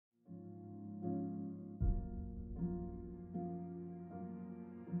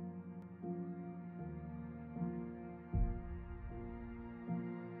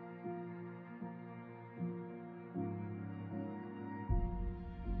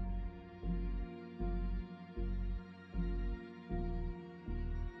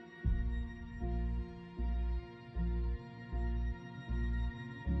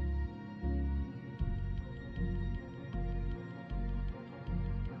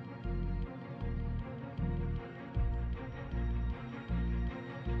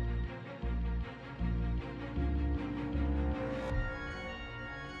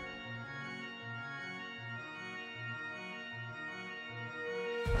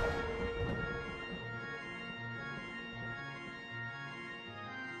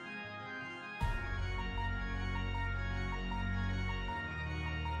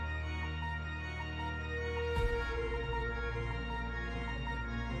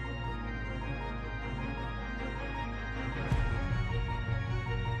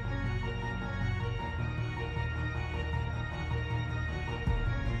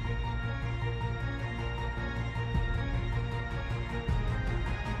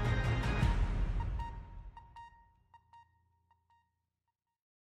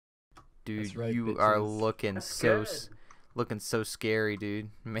Dude, right, you are bitches. looking so scary, dude.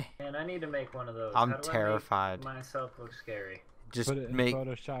 Man, And I need to make one of those. I'm How do terrified. I make myself look scary? Just Put it in make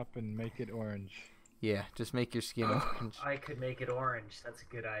Photoshop and make it orange. yeah, just make your skin orange. I could make it orange. That's a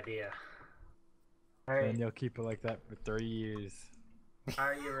good idea. Then Alright, you'll keep it like that for 3 years.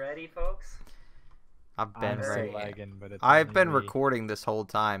 are you ready, folks? I've I'm been still ready. lagging, but it's I've only been me. recording this whole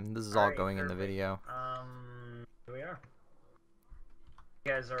time. This is all Alright, going in the perfect. video. Here we are.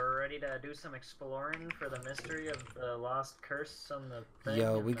 You guys are ready to do some exploring for the mystery of the lost curse on the thing?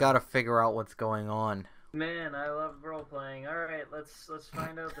 Yo, and we the- gotta figure out what's going on. Man, I love role playing. Alright, let's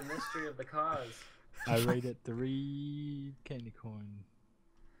find out the mystery of the cause. I rated 3 candy corn.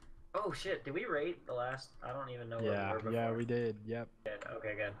 Oh shit, did we rate the last? I don't even know where we Yeah, were before. yeah, we did. Yep. Good.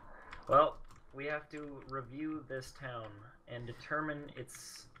 Okay, good. Well, we have to review this town and determine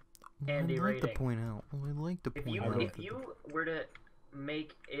its candy I'd like rating. to point out. I'd like to If point you out. if you were to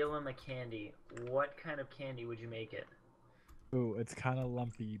make Alem a candy, what kind of candy would you make it? Ooh, it's kind of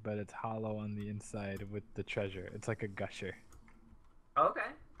lumpy, but it's hollow on the inside with the treasure. It's like a gusher. Okay,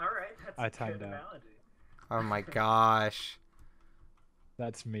 all right, that's I a timed good out. analogy. Oh my gosh.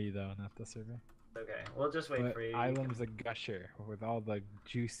 That's me though, not the survey. Okay, we'll just wait But for you. Island's a gusher with all the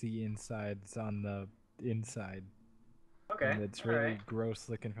juicy insides on the inside. Okay, And it's all really right. gross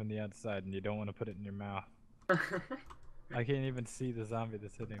looking from the outside, and you don't want to put it in your mouth. I can't even see the zombie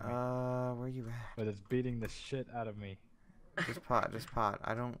that's hitting me, Where you at? but it's beating the shit out of me. Just pot, just pot.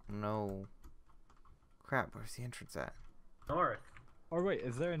 I don't know. Crap, where's the entrance at? North. Or wait,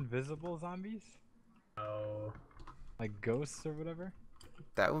 is there invisible zombies? Oh. Like ghosts or whatever?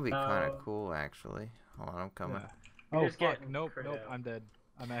 That would be kind No. of cool, actually. Hold on, I'm coming. Yeah. You're Oh just fuck! getting Nope, crit nope. out. I'm dead.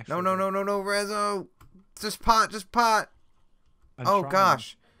 I'm actually. No, no, dead. no, no, no, Rezo! Just pot, just pot! I'm Oh trying.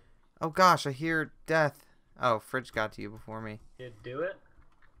 gosh. Oh gosh, I hear death. Oh, Fridge got to you before me. Did do it?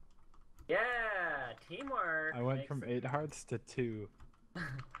 Yeah, teamwork. I went makes from it- 8 hearts to 2.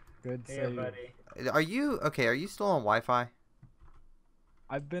 Good Here, save. buddy. Are you okay? Are you still on Wi-Fi?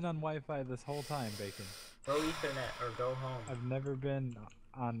 I've been on Wi-Fi this whole time, Bacon. Go Ethernet or go home. I've never been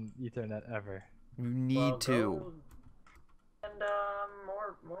on Ethernet ever. You need Well, to. go and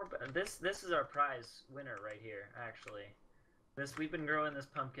more. This is our prize winner right here. Actually, we've been growing this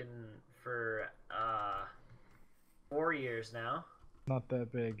pumpkin for 4 years now. Not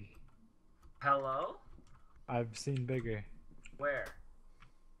that big. Hello? I've seen bigger. Where?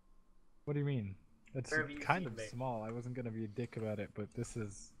 What do you mean? It's Where have you kind seen of big? small. I wasn't gonna be a dick about it, but this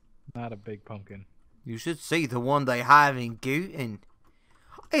is not a big pumpkin. You should see the one they have in Gooten.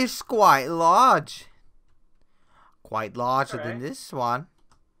 It's quite large. Quite larger than Alright. this one.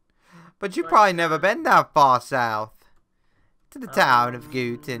 But you've But, probably never been that far south. To the town of Um,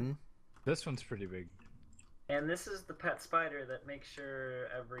 Gooten. This one's pretty big. And this is the pet spider that makes sure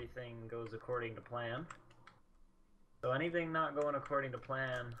everything goes according to plan. So anything not going according to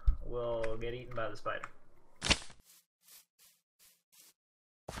plan will get eaten by the spider.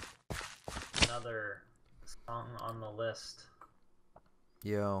 Another song on the list.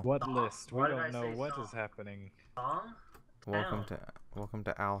 Yo, What Song? list? We Why did don't I know say what song? is happening. Song? welcome Town.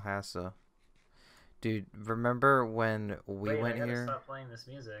 to Alhassa. Dude, remember when we Wait, went I gotta here? stop playing this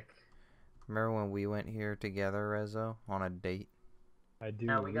music. Remember when we went here together, Rezo, on a date? I do.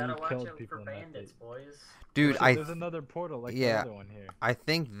 Now we gotta watch killed out people for in that bandits, date. boys. Dude, Shit, I there's another portal like yeah. the other one here. I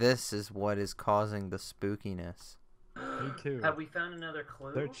think this is what is causing the spookiness. Me too. Have we found another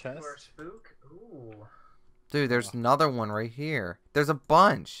clue Their to our chests? spook? Ooh, Dude, there's Oh. another one right here. There's a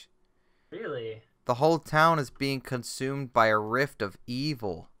bunch. really? The whole town is being consumed by a rift of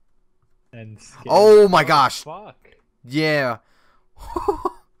evil. And scary. Oh my gosh. Fuck. Yeah.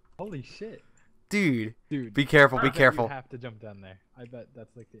 Holy shit. Dude, Dude. be careful, I be bet careful. You have to jump down there. I bet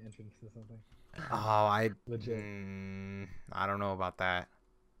that's like the entrance to something. Oh, Legit. I don't know about that.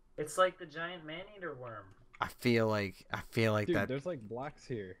 It's like the giant man-eater worm. I feel like Dude, that. there's like blocks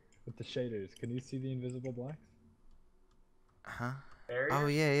here with the shaders. Can you see the invisible blocks? Huh? Barrier? Oh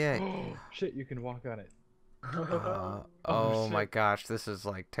yeah, yeah. Shit, you can walk on it. Oh Oh, my shit. gosh, this is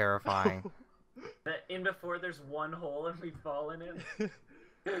like terrifying. In before there's one hole and we fall in it. Well,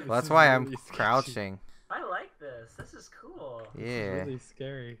 This that's is why I'm really sketchy. crouching. I like this. This is cool. This is Yeah. really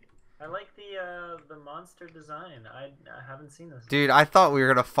scary. I like the monster design. I haven't seen this. Dude, I thought we were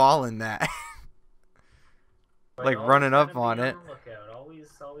gonna fall in that. But like always running up gotta on be it. the lookout.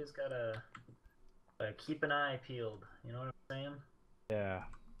 Always gotta keep an eye peeled. You know what I'm saying? Yeah.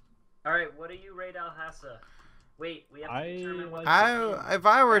 All right, what do you rate Alhassa? Wait, we have to I determine what. like the candy- If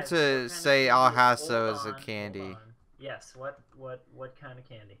I were Guys, what to kind of say candy- Alhassa hold is a on, candy, hold on. Yes. What kind of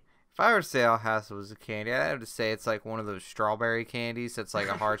candy? If I were to say Alhassa was a candy, I'd have to say it's like one of those strawberry candies that's like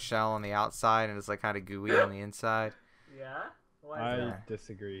a hard shell on the outside and it's like kind of gooey on the inside. Yeah? Why is I that?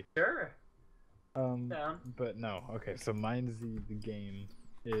 disagree. Sure. But no. Okay, so MineZ the game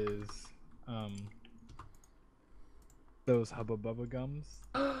is those Hubba Bubba gums.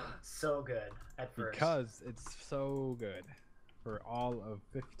 So good at first. Because it's so good for all of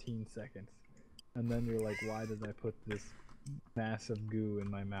 15 seconds. And then you're like, why did I put this massive goo in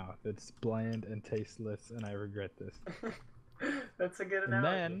my mouth? It's bland and tasteless and I regret this. That's a good And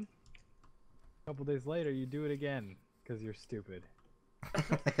analogy. then, a couple days later, you do it again because you're stupid.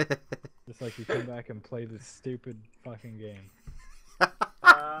 Just like you come back and play this stupid fucking game.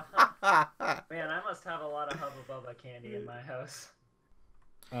 Man, I must have a lot of Hubba Bubba candy in my house.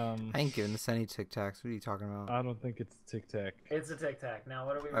 I ain't giving this any Tic Tacs. What are you talking about? I don't think it's Tic Tac. It's a Tic Tac. Now,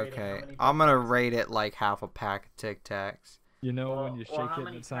 what are we rating? How Okay, many I'm gonna Tic Tacs? rate it like half a pack of Tic Tacs. You know Well- when you shake well, how it,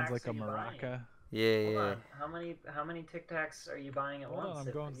 many it sounds packs like a are you buying? maraca. Yeah, Hold yeah. on. How many Tic Tacs are you buying at Hold on, once? I'm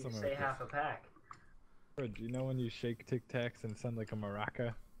if going you somewhere say with half this. a pack. Bro, do you know when you shake Tic Tacs and sound like a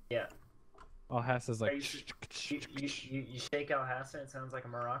maraca? Yeah. Alhassa's Are like. you shake Alhassa and it sounds like a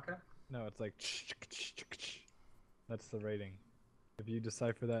maraca? No, it's like. That's the rating. If you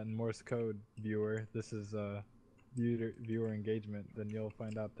decipher that in Morse code, viewer, this is viewer engagement, then you'll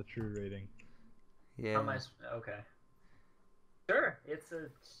find out the true rating. Yeah. How am I okay. Sure, it's a...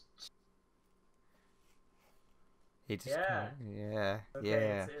 He just Yeah. yeah. Okay,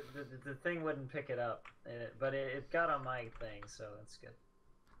 Yeah. the thing wouldn't pick it up, but it got on my thing, so that's good.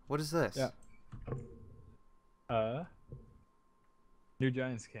 What is this? Yeah. New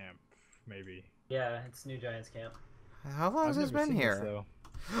Giants Camp, maybe. Yeah, it's New Giants Camp. How long has I've this never been seen here? this, though.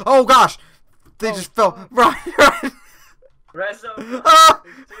 Oh gosh! They Oh, just fell. fuck. Run! Run! Rezo, Ah!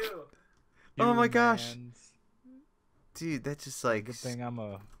 there's two. Oh my gosh. Humans. Dude, that just like Good thing I'm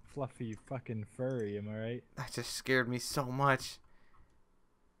a fluffy fucking furry, am I right? that just scared me so much.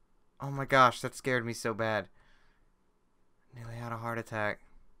 Oh my gosh, that scared me so bad. Nearly had a heart attack.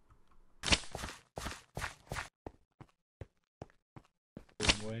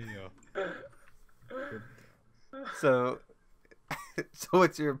 So, so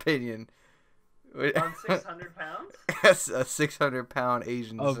what's your opinion? On 600 pounds? That's a 600-pound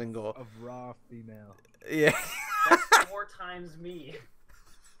Asian Of, single. of raw female. Yeah. That's 4 times me.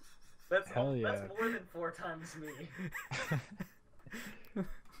 Hell yeah. That's more than 4 times me.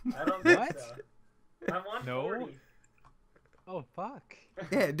 I don't think What? so. I'm 140. Oh fuck.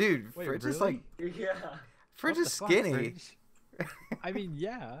 Yeah, dude. Wait, Fridge is really? like Yeah. Fridge What is the fuck, skinny. Fridge? I mean,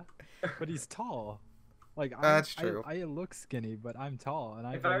 yeah, but he's tall. Like That's true. I look skinny, but I'm tall,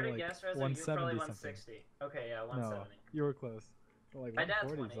 and If I were weigh to like guess, Rezo, you're 170 probably something. 160. Okay, yeah, No, 170. you were close. But like My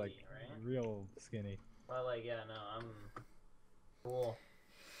dad's 140 is like 180, right? real skinny. Well, like, yeah, no, I'm cool.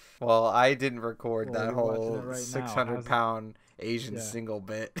 Well, I didn't record Well, that you're watching whole it right now. 600-pound Asian Yeah. single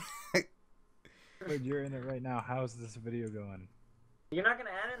bit. But you're in it right now. How's this video going? You're not gonna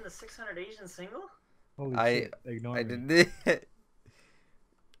add in the 600 Asian single? Holy I- shit! Ignore I me. didn't.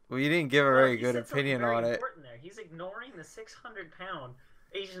 Well, you didn't give a Well, very he good said something opinion very on it. important there. He's ignoring the 600-pound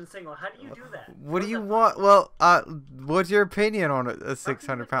Asian single. How do you do that? What do you the- want? Well, what's your opinion on a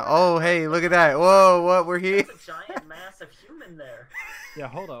 600-pound? Oh, hey, look at that! Whoa, what? We're here. That's a giant mass of human there. Yeah,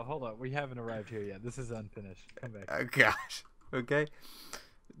 hold on. We haven't arrived here yet. This is unfinished. Come back. Oh gosh. Okay.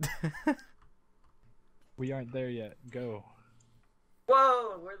 We aren't there yet. Go.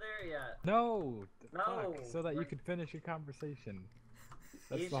 Whoa, we're there yet. No. No, Fuck, so that you we're- could finish your conversation.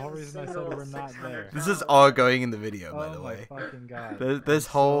 That's the Asian whole reason I said single, we're not 600 there. This is pounds. all going in the video, by Oh the my way. fucking god. This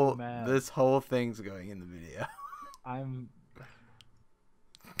I'm whole so mad. this whole thing's going in the video. I'm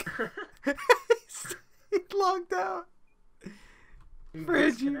He logged out. He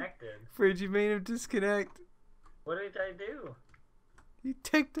Fridge, disconnected. Fridge, you made him disconnect. What did I do? You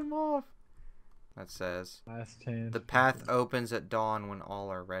ticked him off. That says last chance. the path opens at dawn when all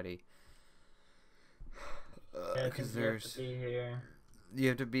are ready. Yeah, I Because think you have there's to be here. you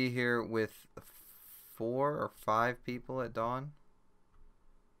have to be here with 4 or 5 people at dawn.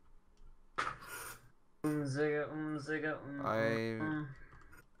 Zigga, zigga,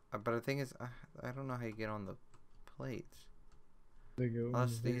 But the thing is, I don't know how you get on the plates. Ziggo,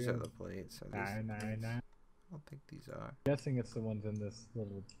 Unless these are ziggo. the plates. Are these Nah, the nah, plates? nah. I don't think these are. Guessing it's the ones in this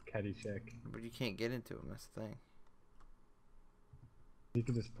little caddy shack. But you can't get into them. That's the thing. You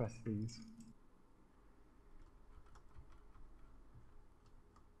can just press these.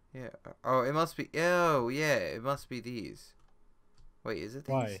 Yeah. Oh, it must be. Oh, yeah. It must be these. Wait, is it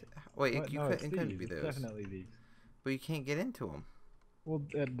these? Why? Wait, What? you No, could, it's it couldn't these. be It's those. definitely these. But you can't get into them. Well,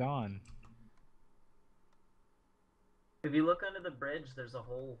 at dawn. If you look under the bridge, there's a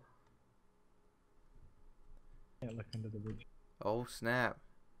hole. Can't look under the bridge. Oh snap.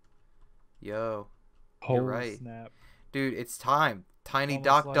 Yo. Holy You're right. snap. Dude, it's time. Tiny Almost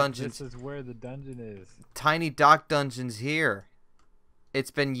Dock like Dungeons. This is where the dungeon is. Tiny Dock Dungeons here.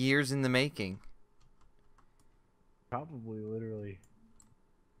 It's been years in the making. Probably, literally.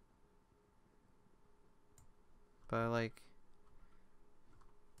 But like,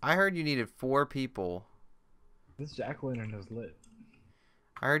 I heard you needed 4 people. This jack-o'-lantern is lit.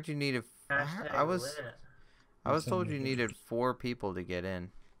 I heard you needed. Hashtag I was lit. told you needed 4 people to get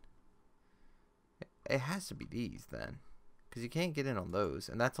in. It has to be these then, because you can't get in on those,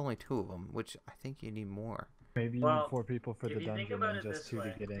 and that's only 2 of them, which I think you need more. Maybe you need 4 people for the If you think dungeon about and it just this 2 to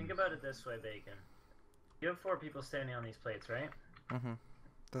way, get in. think about it this way, Bacon. You have 4 people standing on these plates, right? Mm-hmm.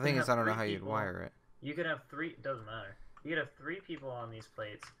 The You thing have is, I don't know 3 how you'd people. wire it. You could have 3. Doesn't matter. You could have 3 people on these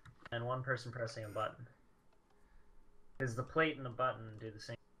plates, and 1 person pressing a button. Because the plate and the button do the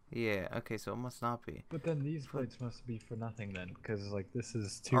same. Yeah. Okay. So it must not be. But then these plates must be for nothing then, because like this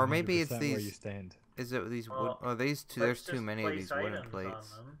is 200% Or maybe it's where these- you stand. Is it these wood? Well, Oh, these two. Let's There's too just many of place these wooden items on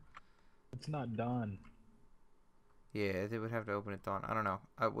plates. them. It's not done. Yeah, they would have to open it dawn. I don't know.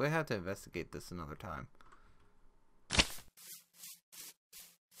 We'll have to investigate this another time.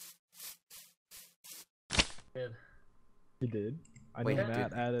 Good. He did. I Wait, know did-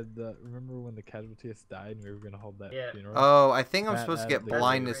 Matt added the. Remember when the casualties died and we were gonna hold that Yeah. funeral? Oh, I think I'm Matt supposed to get added the-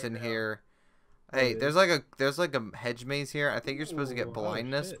 blindness in That's great, here. Oh, Hey, it there's like a hedge maze here. I think you're supposed to get Ooh, oh,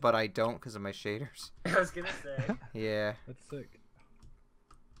 blindness, shit. but I don't because of my shaders. I was gonna say. Yeah, That's sick.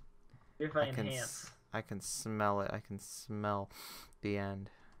 If I enhance. I can smell it. I can smell the end.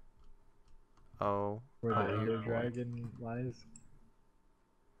 Oh. Where Oh, the yeah. Ender Dragon lies.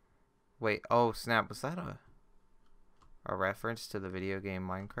 Wait. Oh snap! Was that a reference to the video game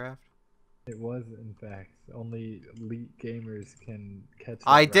Minecraft? It was, in fact. Only elite gamers can catch that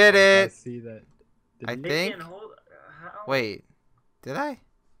I did reference. it! I see that. Did I you? think- Bacon, hold. How? Wait. Did I?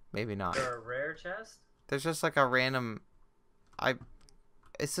 Maybe not. For a rare chest? There's just like a random.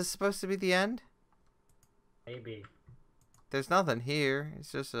 Is this supposed to be the end? Maybe. There's nothing here.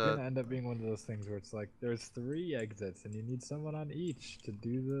 It's just It's gonna a. end up being one of those things where it's like there's 3 exits and you need someone on each to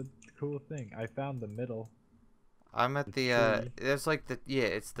do the cool thing. I found the middle. I'm at the the. tree. There's like the. Yeah,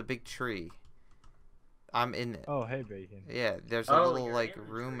 it's the big tree. I'm in it. Oh, hey, Bacon. Yeah, there's a Oh, little you're like in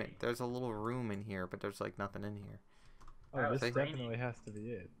the room. tree. There's a little room in here, but there's like nothing in here. Oh, Wow, this it's definitely raining. has to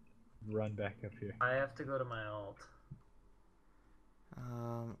be it. Run back up here. I have to go to my alt.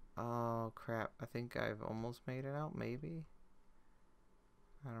 Oh crap! I think I've almost made it out. Maybe.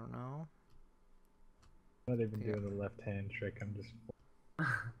 I don't know. I'm not even Yeah. doing the left-hand trick. I'm just.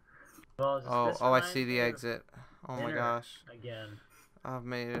 Well, just Oh, this oh! I reminds see the me of exit. Oh my dinner gosh! Again. I've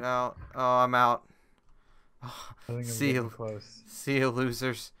made it out. Oh, I'm out. I think I'm See getting you. close. See you,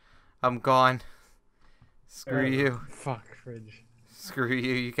 losers. I'm gone. Screw Alright. you. Fuck, fridge. Screw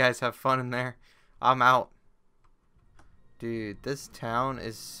you. You guys have fun in there. I'm out. Dude, this town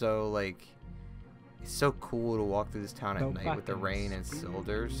is so, like... It's so cool to walk through this town at So night with the fucking rain and spooky.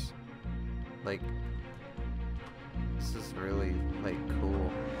 cilders. Like... This is really, like,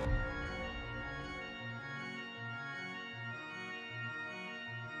 cool.